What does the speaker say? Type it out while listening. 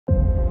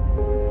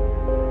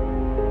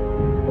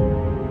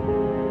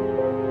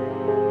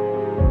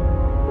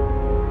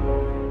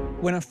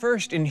When a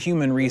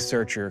first-in-human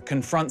researcher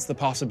confronts the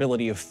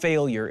possibility of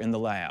failure in the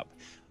lab,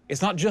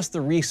 it's not just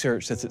the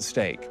research that's at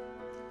stake.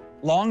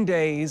 Long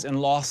days and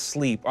lost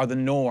sleep are the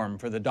norm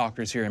for the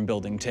doctors here in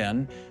Building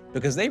 10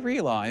 because they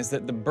realize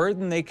that the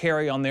burden they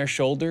carry on their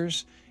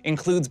shoulders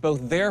includes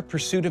both their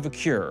pursuit of a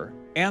cure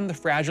and the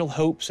fragile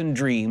hopes and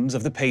dreams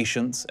of the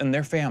patients and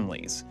their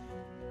families.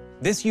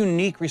 This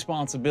unique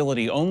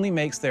responsibility only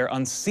makes their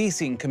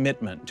unceasing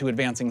commitment to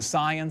advancing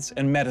science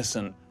and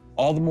medicine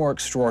all the more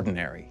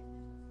extraordinary.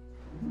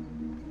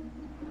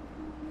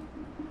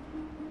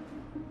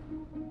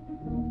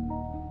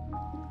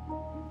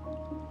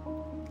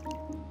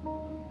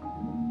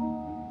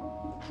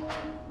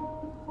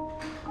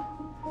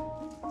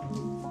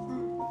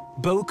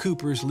 Bo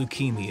Cooper's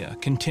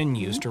leukemia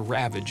continues to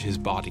ravage his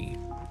body.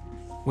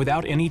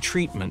 Without any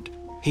treatment,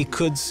 he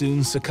could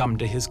soon succumb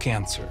to his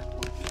cancer.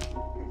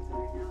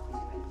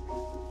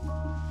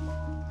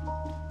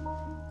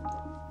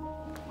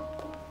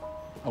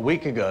 A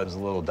week ago, it was a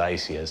little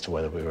dicey as to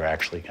whether we were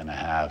actually going to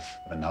have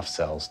enough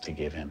cells to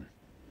give him.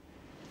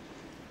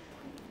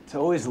 It's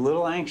always a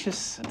little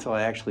anxious until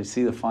I actually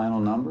see the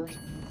final numbers.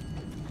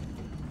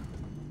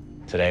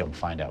 Today, we'll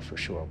find out for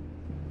sure.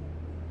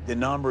 The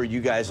number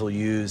you guys will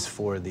use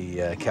for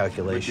the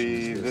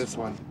calculations would be this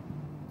one.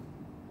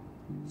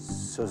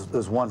 So it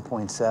was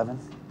 1.7?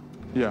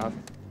 Yeah.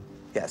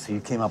 Yeah, so you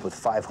came up with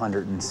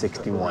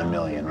 561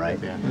 million, right?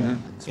 Yeah.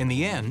 In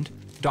the end,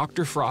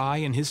 Dr. Fry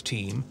and his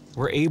team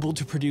were able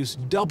to produce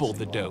double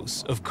the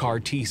dose of CAR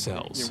T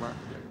cells.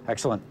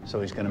 Excellent. So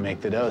he's going to make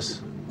the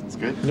dose. That's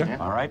good. Yeah.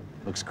 All right.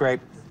 Looks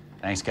great.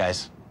 Thanks,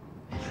 guys.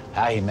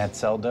 He met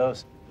cell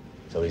dose.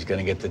 So he's going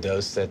to get the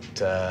dose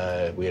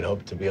that we had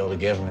hoped to be able to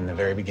give him in the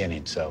very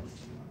beginning. So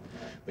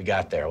we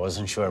got there. I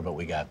wasn't sure, but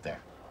we got there.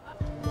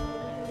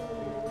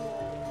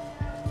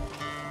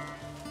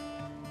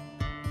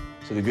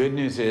 So the good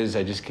news is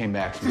I just came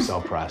back from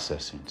cell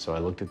processing. So I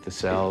looked at the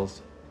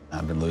cells.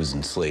 I've been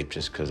losing sleep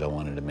just because I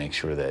wanted to make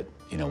sure that,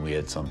 you know, we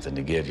had something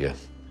to give you.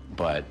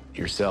 But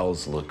your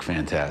cells look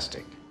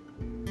fantastic.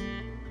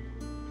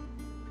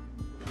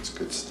 That's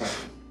good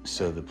stuff.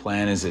 So the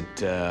plan is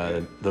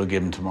that they'll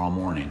give him tomorrow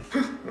morning.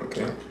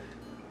 Okay.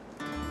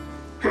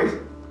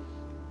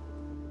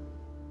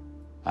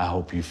 I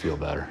hope you feel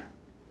better.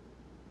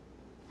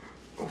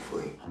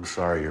 Hopefully. I'm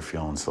sorry you're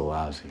feeling so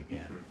lousy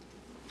again.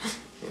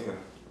 Yeah.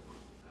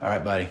 All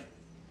right, buddy.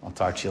 I'll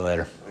talk to you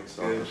later. Thanks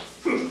so much.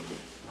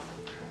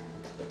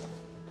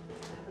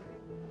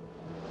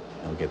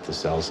 He'll get the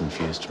cells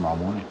infused tomorrow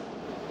morning.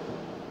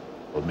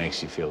 What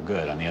makes you feel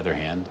good? On the other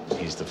hand,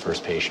 he's the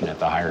first patient at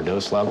the higher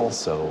dose level,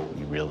 so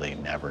you really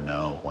never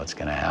know what's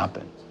going to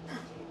happen.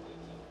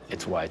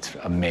 It's why it's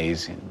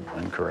amazing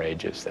and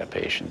courageous that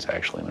patients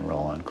actually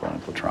enroll in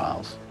clinical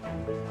trials.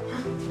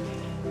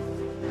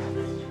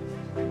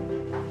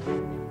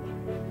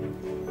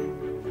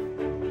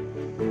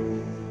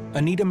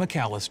 Anita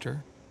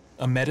McAllister,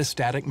 a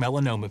metastatic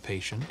melanoma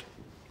patient,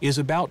 is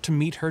about to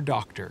meet her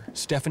doctor,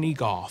 Stephanie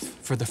Goff,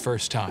 for the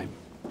first time.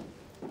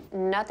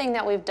 Nothing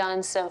that we've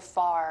done so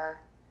far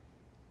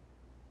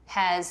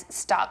has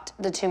stopped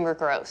the tumor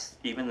growth.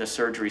 Even the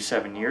surgery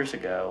 7 years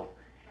ago,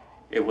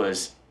 it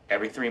was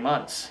every 3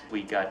 months.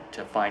 We got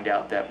to find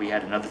out that we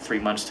had another 3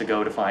 months to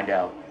go to find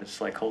out.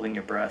 It's like holding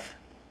your breath.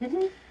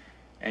 Mm-hmm.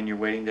 And you're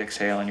waiting to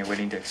exhale, and you're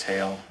waiting to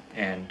exhale,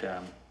 and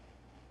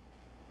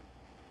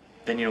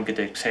then you don't get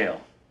to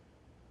exhale.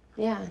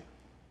 Yeah.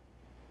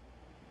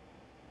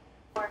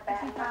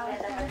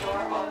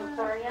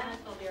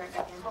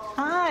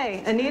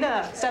 Hi,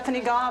 Anita. Stephanie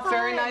Goff.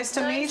 Very nice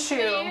to meet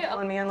you.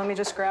 Let me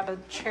just grab a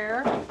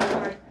chair.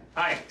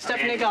 Hi.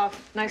 Stephanie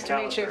Goff. Nice to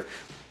meet you.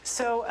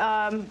 So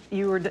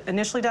you were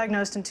initially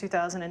diagnosed in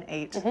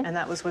 2008, and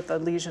that was with a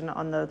lesion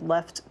on the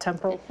left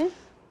temporal.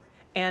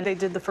 And they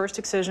did the first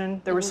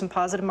excision. There were some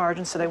positive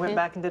margins, so they went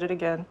back and did it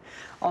again.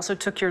 Also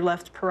took your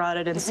left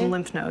parotid and some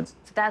lymph nodes.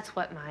 So that's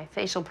what my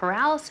facial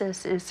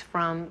paralysis is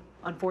from.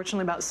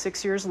 Unfortunately, about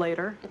 6 years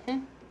later,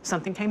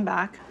 something came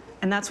back.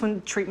 And that's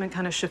when treatment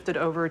kind of shifted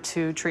over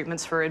to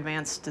treatments for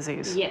advanced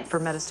disease,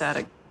 for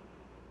metastatic.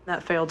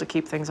 That failed to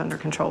keep things under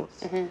control.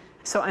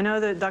 So I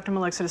know that Dr.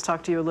 Malexit has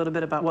talked to you a little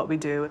bit about what we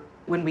do.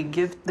 When we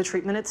give the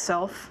treatment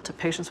itself to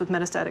patients with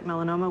metastatic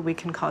melanoma, we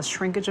can cause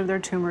shrinkage of their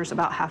tumors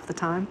about half the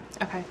time.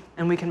 Okay.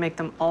 And we can make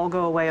them all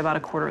go away about a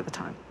quarter of the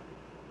time.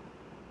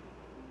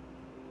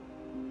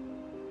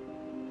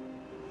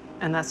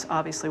 And that's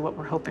obviously what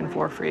we're hoping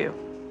for you.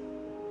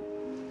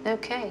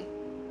 Okay.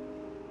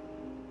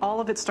 All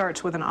of it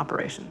starts with an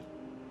operation.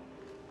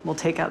 We'll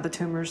take out the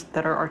tumors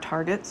that are our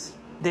targets.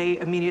 They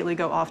immediately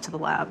go off to the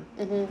lab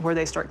where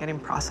they start getting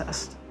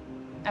processed.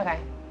 Okay.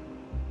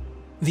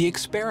 The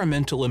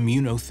experimental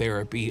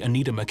immunotherapy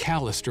Anita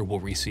McAllister will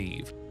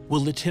receive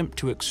will attempt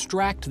to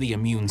extract the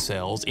immune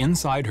cells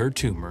inside her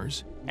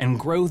tumors and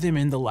grow them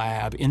in the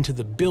lab into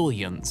the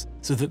billions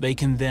so that they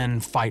can then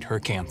fight her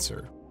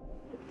cancer.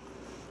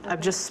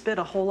 I've just spit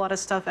a whole lot of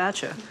stuff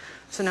at you.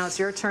 So now it's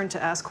your turn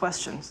to ask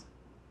questions.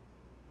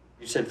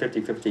 You said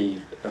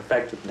 50-50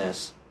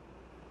 effectiveness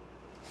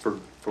for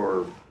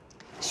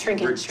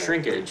Shrinkage.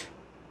 shrinkage.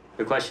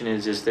 The question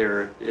is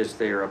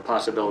there a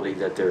possibility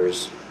that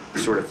there's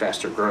sort of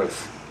faster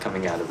growth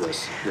coming out of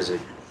this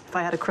visit? If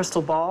I had a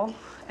crystal ball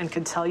and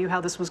could tell you how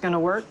this was going to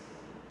work,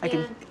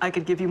 I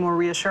could give you more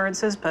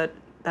reassurances, but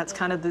that's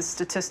kind of the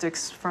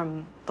statistics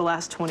from the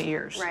last 20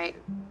 years. Right.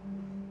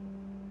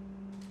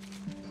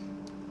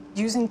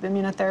 Using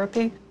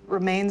immunotherapy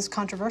remains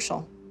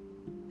controversial.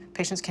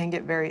 Patients can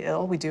get very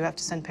ill. We do have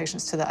to send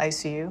patients to the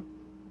ICU.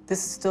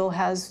 This still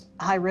has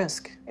high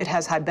risk. It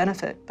has high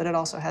benefit, but it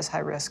also has high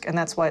risk, and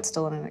that's why it's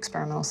still in an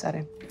experimental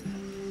setting.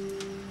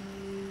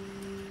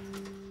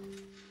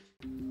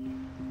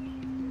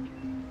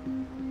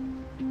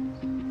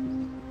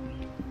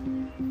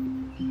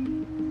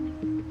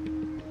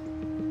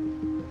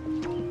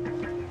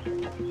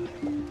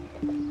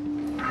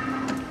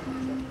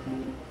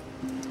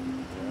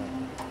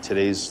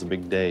 Today's the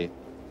big day.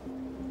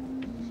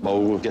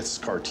 Bo gets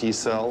CAR T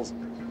cells.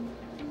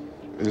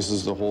 This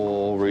is the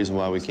whole reason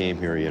why we came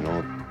here, you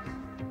know.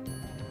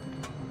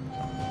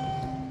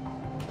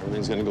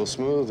 Everything's gonna go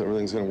smooth,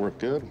 everything's gonna work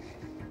good.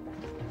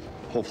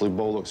 Hopefully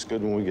Bo looks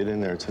good when we get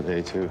in there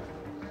today, too.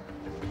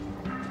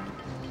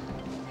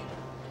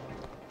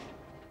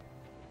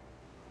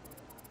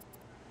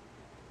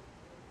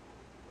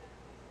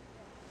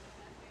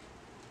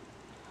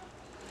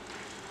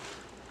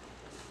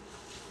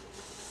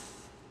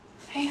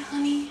 Hey,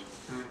 honey.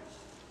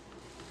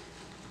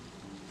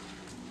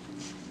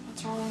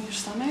 What's wrong with your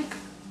stomach?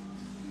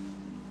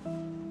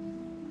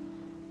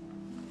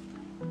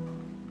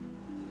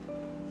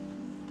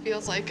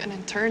 Feels like an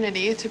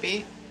eternity to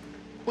be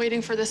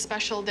waiting for this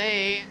special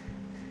day.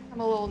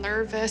 I'm a little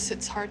nervous.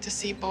 It's hard to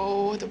see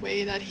Bo the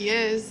way that he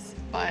is,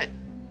 but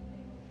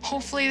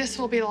hopefully this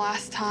will be the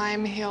last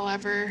time he'll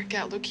ever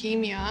get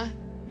leukemia.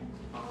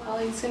 Well,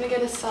 he's gonna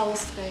get his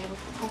cells today.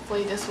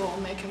 Hopefully this will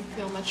make him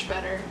feel much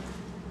better.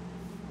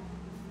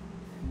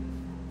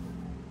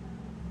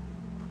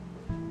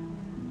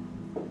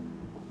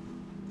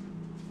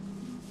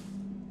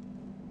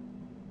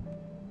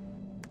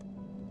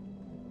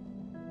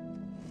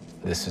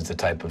 This is the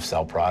type of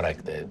cell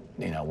product that,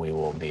 we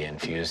will be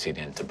infusing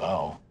into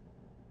Bo.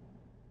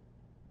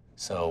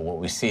 So what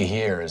we see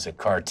here is a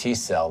CAR T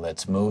cell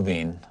that's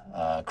moving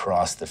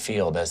across the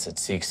field as it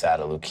seeks out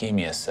a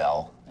leukemia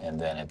cell. And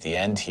then at the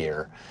end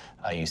here,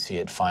 you see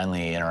it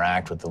finally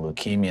interact with the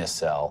leukemia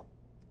cell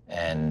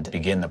and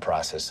begin the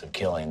process of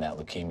killing that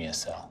leukemia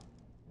cell.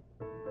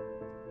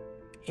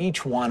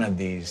 Each one of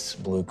these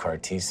blue CAR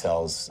T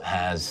cells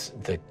has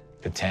the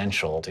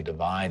potential to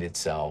divide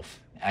itself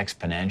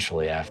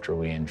exponentially after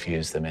we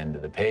infuse them into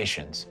the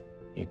patients.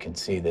 You can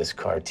see this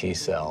CAR T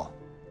cell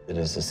that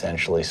is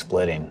essentially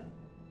splitting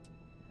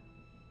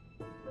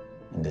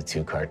into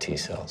two CAR T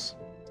cells.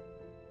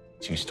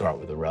 So you start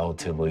with a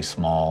relatively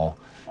small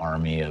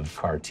army of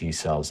CAR T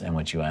cells, and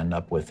what you end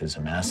up with is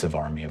a massive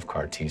army of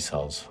CAR T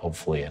cells,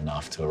 hopefully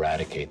enough to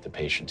eradicate the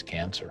patient's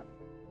cancer.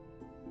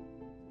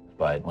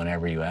 But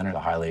whenever you enter a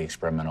highly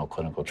experimental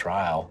clinical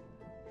trial,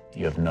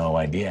 you have no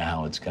idea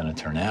how it's going to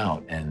turn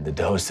out, and the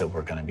dose that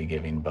we're going to be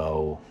giving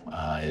Bo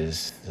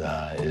is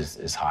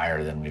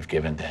higher than we've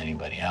given to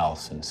anybody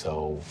else. And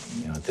so,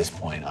 at this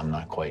point, I'm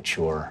not quite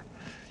sure,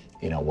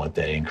 what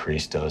that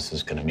increased dose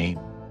is going to mean.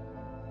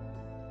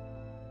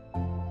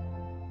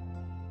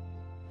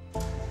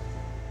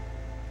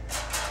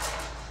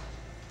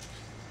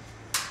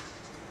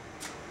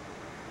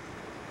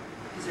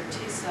 These are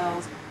T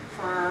cells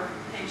for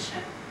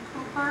patient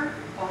Cooper,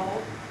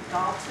 Bo,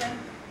 Dalton.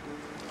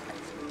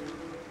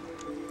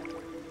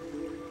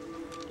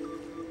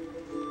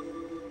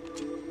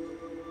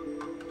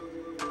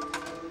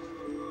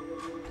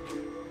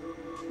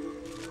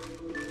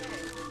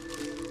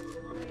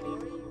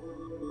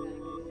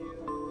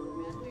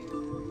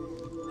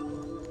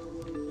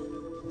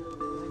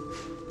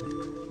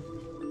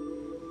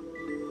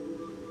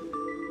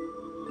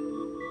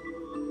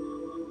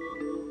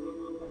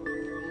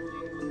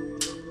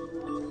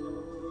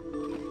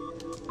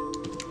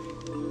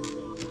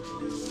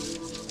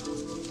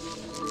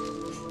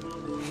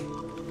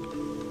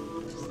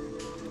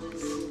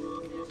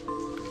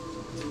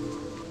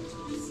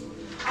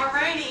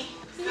 Alrighty,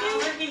 so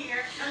we're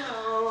here.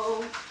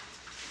 Hello.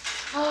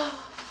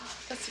 Oh,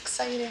 that's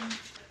exciting.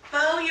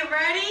 Bo, you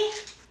ready?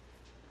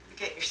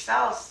 Get your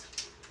cells.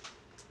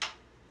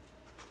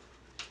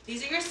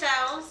 These are your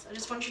cells. I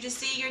just want you to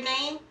see your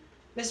name,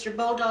 Mr.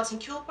 Bo Dalton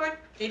Kilport,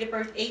 date of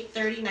birth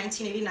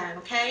 8/30/1989,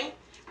 okay?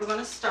 We're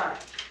gonna start.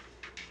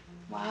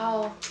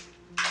 Wow.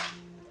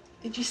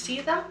 Did you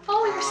see them,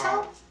 Bo,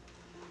 yourself?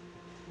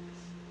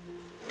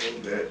 A little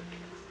bit.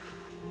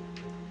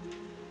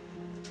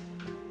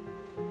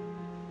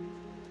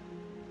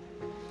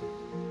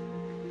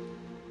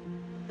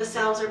 The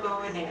cells are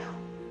going now.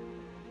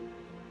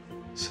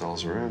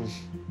 Cells are in.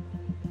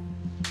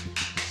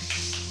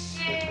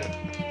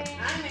 Yay!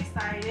 I'm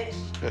excited.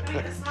 Look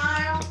at the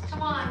smile.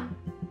 Come on.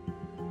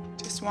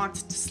 Just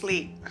wants to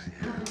sleep.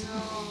 Oh,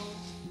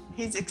 no.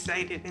 He's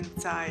excited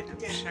inside, I'm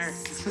sure.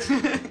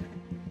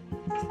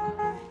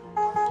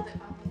 Hold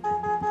it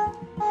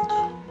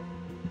up.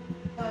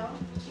 Bo,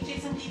 can you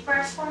take some deep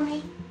breaths for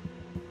me?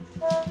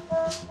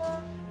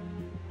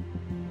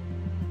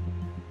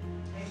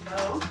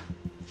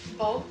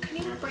 Bo, can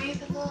you breathe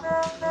a little?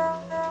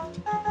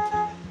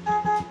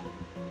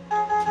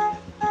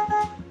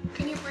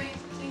 Can you breathe,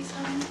 please,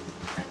 honey?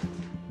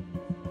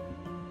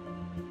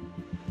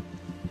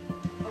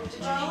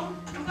 Bo,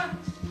 I'm gonna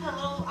put a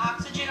little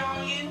oxygen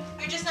on you.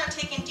 You're just not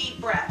taking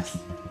deep breaths.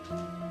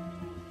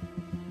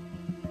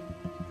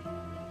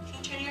 Can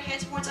you turn your head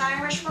towards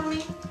Irish for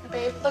me?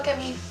 Babe, look at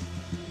me.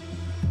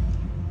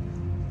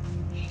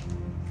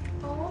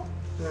 Bo?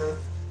 Yeah.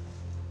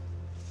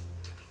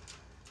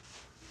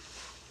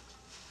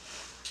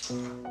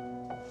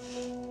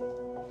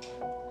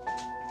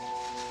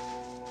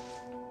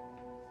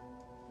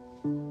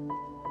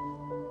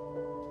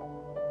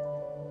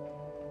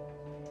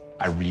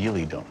 I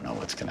really don't know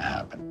what's going to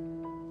happen.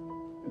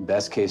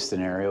 Best case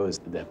scenario is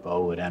that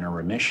Bo would enter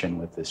remission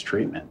with this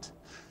treatment,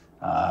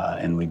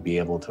 and we'd be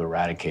able to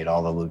eradicate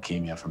all the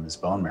leukemia from his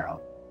bone marrow.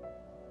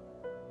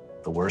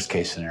 The worst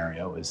case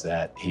scenario is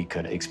that he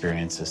could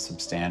experience a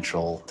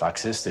substantial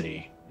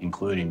toxicity,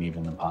 including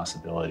even the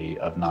possibility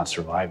of not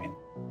surviving.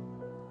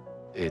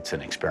 It's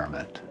an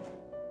experiment.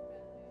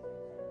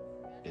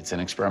 It's an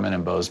experiment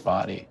in Bo's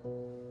body.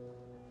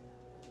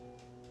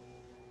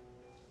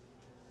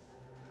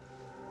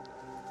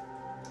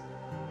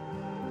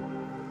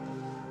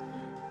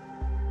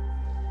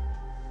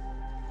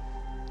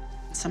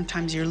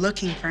 Sometimes you're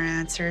looking for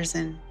answers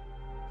and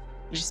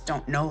you just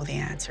don't know the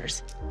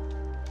answers.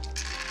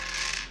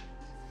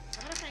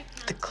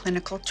 The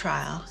clinical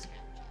trial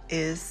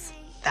is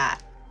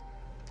that.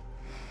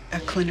 A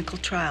clinical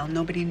trial.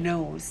 Nobody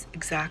knows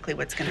exactly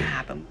what's going to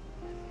happen.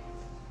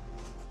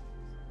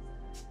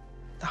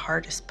 The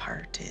hardest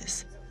part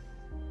is,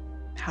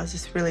 how's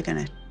this really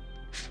going to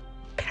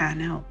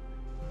pan out?